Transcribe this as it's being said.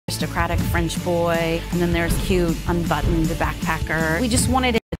aristocratic French boy, and then there's cute, unbuttoned backpacker. We just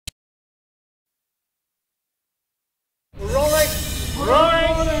wanted it. Rolling!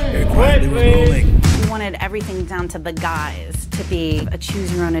 Rolling! We wanted everything down to the guys to be a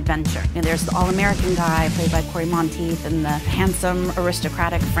choose-your-own-adventure. You know, there's the all-American guy, played by Corey Monteith, and the handsome,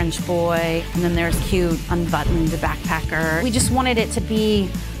 aristocratic French boy, and then there's cute, unbuttoned backpacker. We just wanted it to be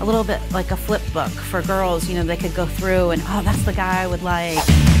a little bit like a flip book for girls. You know, they could go through and, oh, that's the guy I would like.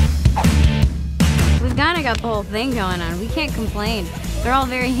 We've kind of got the whole thing going on. We can't complain. They're all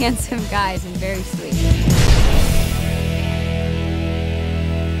very handsome guys and very sweet.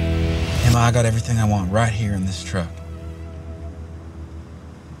 Emma, I got everything I want right here in this truck.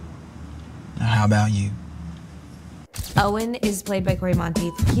 Now, how about you? Owen is played by Corey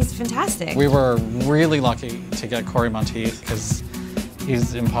Monteith. He's fantastic. We were really lucky to get Corey Monteith because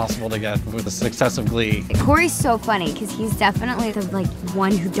he's impossible to get with the success of Glee. Corey's so funny because he's definitely the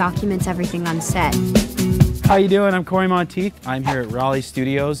one who documents everything on set. How you doing? I'm Corey Monteith. I'm here at Raleigh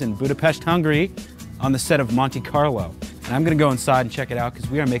Studios in Budapest, Hungary, on the set of Monte Carlo. And I'm gonna go inside and check it out because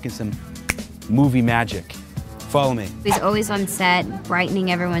we are making some movie magic. Follow me. He's always on set,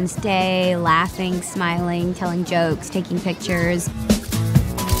 brightening everyone's day, laughing, smiling, telling jokes, taking pictures.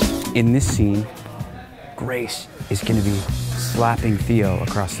 In this scene, Grace is going to be slapping Theo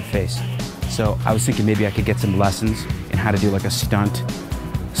across the face. So I was thinking maybe I could get some lessons in how to do like a stunt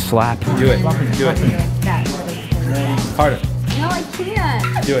slap. Do it. Do it. Harder. No, I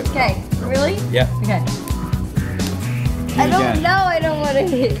can't. Do it. Okay. Really? Yeah. Okay. I don't know. I don't want to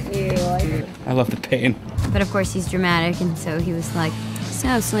hit you. I love the pain. But of course he's dramatic, and so he was like,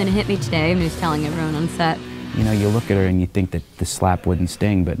 so Selena hit me today, and he was telling everyone on set. You know, you look at her and you think that the slap wouldn't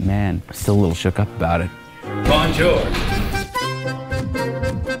sting, but man, I'm still a little shook up about it. Bonjour.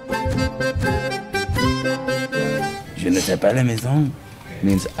 Je ne sais pas la maison.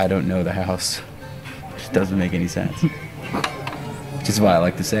 Means I don't know the house. Which doesn't make any sense. Which is why I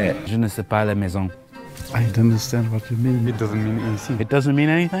like to say it. Je ne sais pas la maison. I don't understand what you mean. It doesn't mean anything. It doesn't mean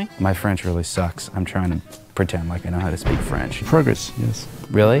anything? My French really sucks. I'm trying to pretend like I know how to speak French. Progress, yes.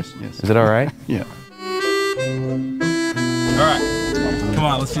 Really? Yes. Is it all right? Yeah. All right. Come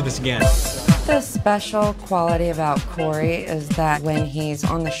on, let's do this again. The special quality about Corey is that when he's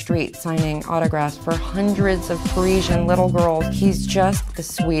on the street signing autographs for hundreds of Parisian little girls, he's just the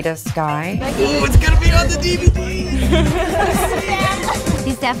sweetest guy. Oh, it's gonna be on the DVD!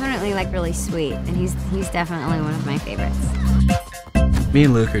 He's definitely really sweet, and he's definitely one of my favorites. Me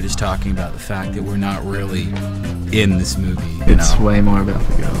and Luke are just talking about the fact that we're not really in this movie. It's way more about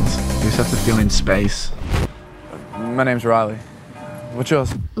the girls. You just have to feel in space. My name's Riley. What's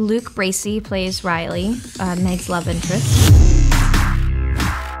yours? Luke Bracey plays Riley, Meg's love interest.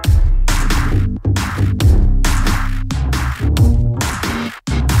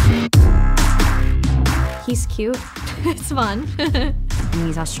 He's cute. It's fun. And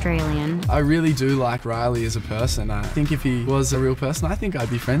he's Australian. I really do like Riley as a person. I think if he was a real person, I think I'd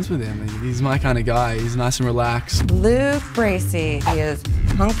be friends with him. He's my kind of guy. He's nice and relaxed. Luke Bracey, he is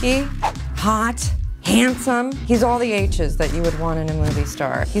hunky, hot, handsome. He's all the H's that you would want in a movie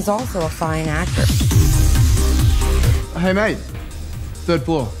star. He's also a fine actor. Hey mate, third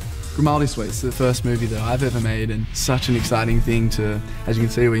floor. Grimaldi Suites, the first movie that I've ever made, and such an exciting thing to, as you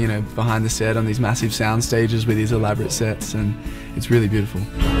can see, we're behind the set on these massive sound stages with these elaborate sets, and it's really beautiful.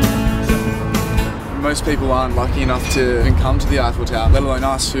 Most people aren't lucky enough to even come to the Eiffel Tower, let alone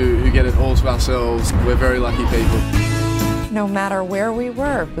us who get it all to ourselves. We're very lucky people. No matter where we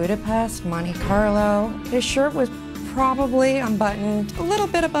were, Budapest, Monte Carlo, his shirt was probably unbuttoned a little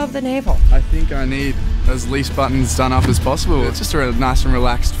bit above the navel. I think I need as least buttons done up as possible. It's just a nice and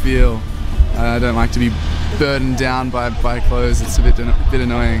relaxed feel. I don't like to be burdened down by clothes. It's a bit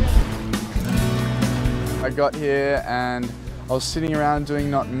annoying. I got here and I was sitting around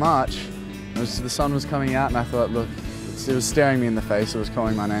doing not much. The sun was coming out and I thought, look, it was staring me in the face. It was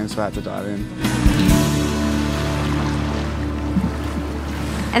calling my name, so I had to dive in.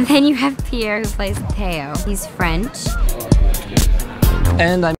 And then you have Pierre, who plays Theo. He's French.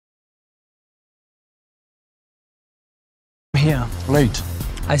 And I'm here, late.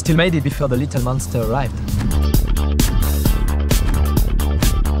 I still made it before the little monster arrived.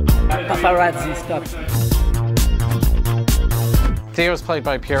 Paparazzi, stop. Theo was played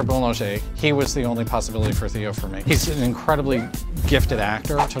by Pierre Boulanger. He was the only possibility for Theo for me. He's an incredibly gifted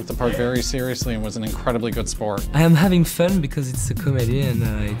actor, took the part very seriously and was an incredibly good sport. I am having fun because it's a comedy and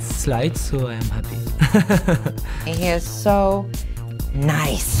it's light, so I am happy. He is so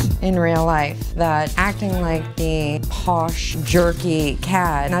nice in real life that acting like the posh, jerky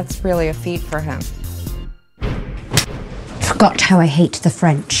cat, that's really a feat for him. forgot how I hate the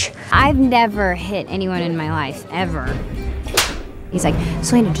French. I've never hit anyone in my life, ever. He's like,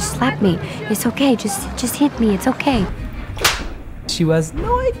 Selena, just slap me. It's okay, just hit me, it's okay. She was,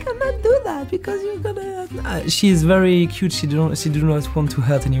 no, I cannot do that because you're gonna... she is very cute, she do not want to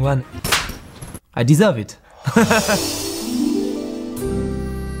hurt anyone. I deserve it.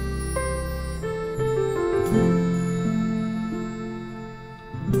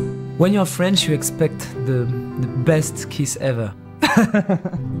 When you're French, you expect the best kiss ever.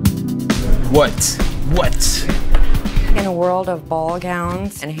 What? In a world of ball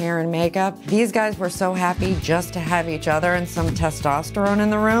gowns and hair and makeup, these guys were so happy just to have each other and some testosterone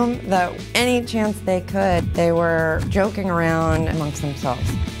in the room that any chance they could, they were joking around amongst themselves.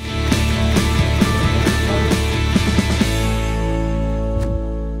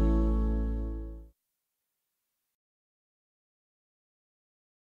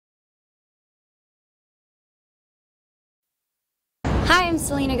 Hi, I'm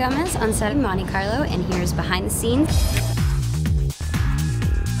Selena Gomez on set of Monte Carlo, and here's behind the scenes.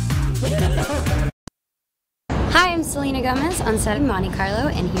 Hi, I'm Selena Gomez on set of Monte Carlo,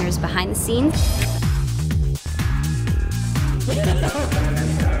 and here's behind the scenes.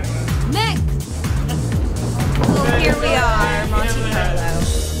 Nick! Well, here we are, Monte Carlo.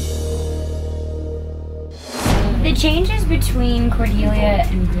 The changes between Cordelia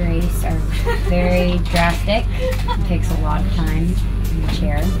and Grace are very drastic. It takes a lot of time in the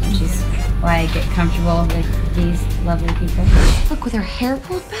chair, which is why I get comfortable with these lovely people. Look, with her hair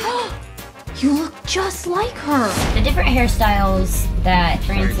pulled back. You look just like her. The different hairstyles that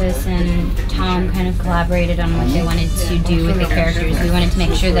Francis and Tom kind of collaborated on what they wanted to do with the characters. We wanted to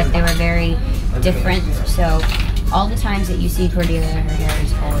make sure that they were very different. So all the times that you see Cordelia, her hair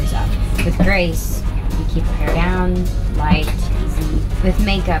is always up. With Grace, you keep her hair down, light, easy. With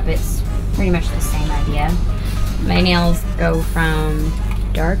makeup, it's pretty much the same idea. My nails go from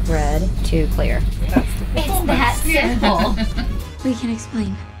dark red to clear. It's that simple. We can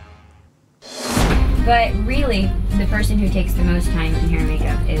explain. But really, the person who takes the most time in hair and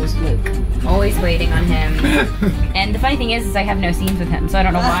makeup is Luke. Always waiting on him. And the funny thing is I have no scenes with him, so I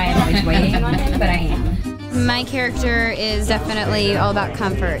don't know why I'm always waiting on him, but I am. My character is definitely all about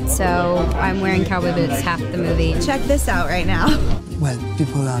comfort, so I'm wearing cowboy boots half the movie. Check this out right now. Well,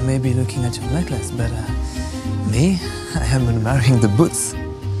 people are maybe looking at your necklace, but me, I am admiring the boots.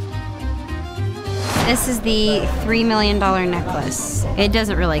 This is the $3 million necklace. It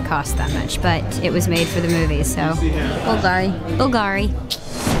doesn't really cost that much, but it was made for the movie, so. Bulgari. Bulgari.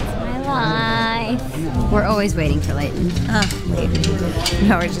 My life. We're always waiting for Leighton.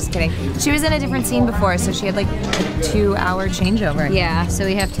 No, we're just kidding. She was in a different scene before, so she had like a 2-hour changeover. Yeah, so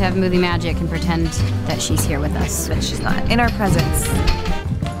we have to have movie magic and pretend that she's here with us. But she's not. In our presence.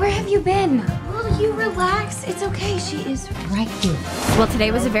 Where have you been? Will you relax? It's okay. She is right here. Well,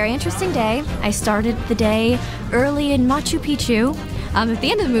 today was a very interesting day. I started the day early in Machu Picchu at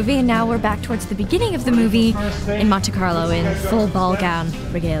the end of the movie, and now we're back towards the beginning of the movie in Monte Carlo in full ball gown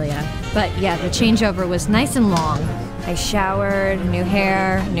regalia. But yeah, the changeover was nice and long. I showered, new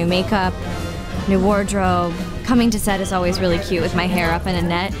hair, new makeup, new wardrobe. Coming to set is always really cute with my hair up in a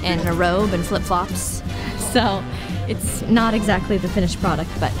net and a robe and flip-flops. So it's not exactly the finished product,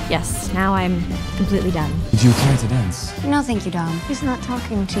 but yes, now I'm completely done. Do you care to dance? No, thank you, Dom. He's not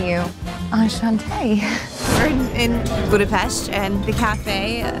talking to you. Enchanté. We're in Budapest, and the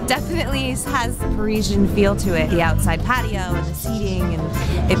cafe definitely has a Parisian feel to it. The outside patio and the seating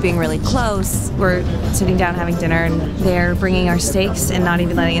and it being really close. We're sitting down having dinner, and they're bringing our steaks and not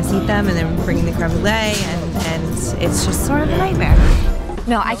even letting us eat them, and then bringing the creme brulee, and it's just sort of a nightmare.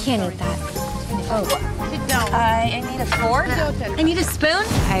 No, I can't eat that. Oh. I need a fork. I need a spoon.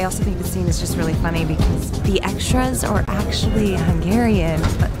 I also think the scene is just really funny because the extras are actually Hungarian,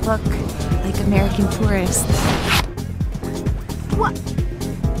 but look like American tourists. What?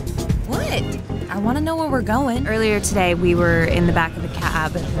 I want to know where we're going. Earlier today, we were in the back of a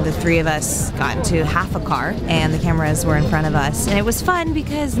cab. The three of us got into half a car, and the cameras were in front of us. And it was fun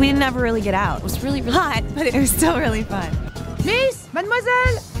because we didn't ever really get out. It was really, really hot, but it was still really fun. Miss,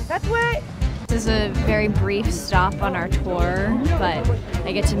 mademoiselle, that way. This is a very brief stop on our tour, but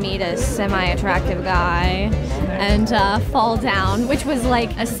I get to meet a semi-attractive guy and fall down, which was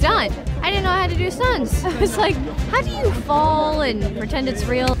like a stunt. I didn't know how to do stunts. I was like, how do you fall and pretend it's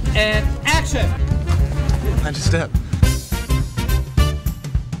real? And action! Mind your step.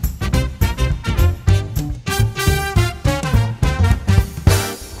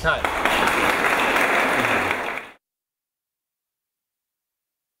 Cut.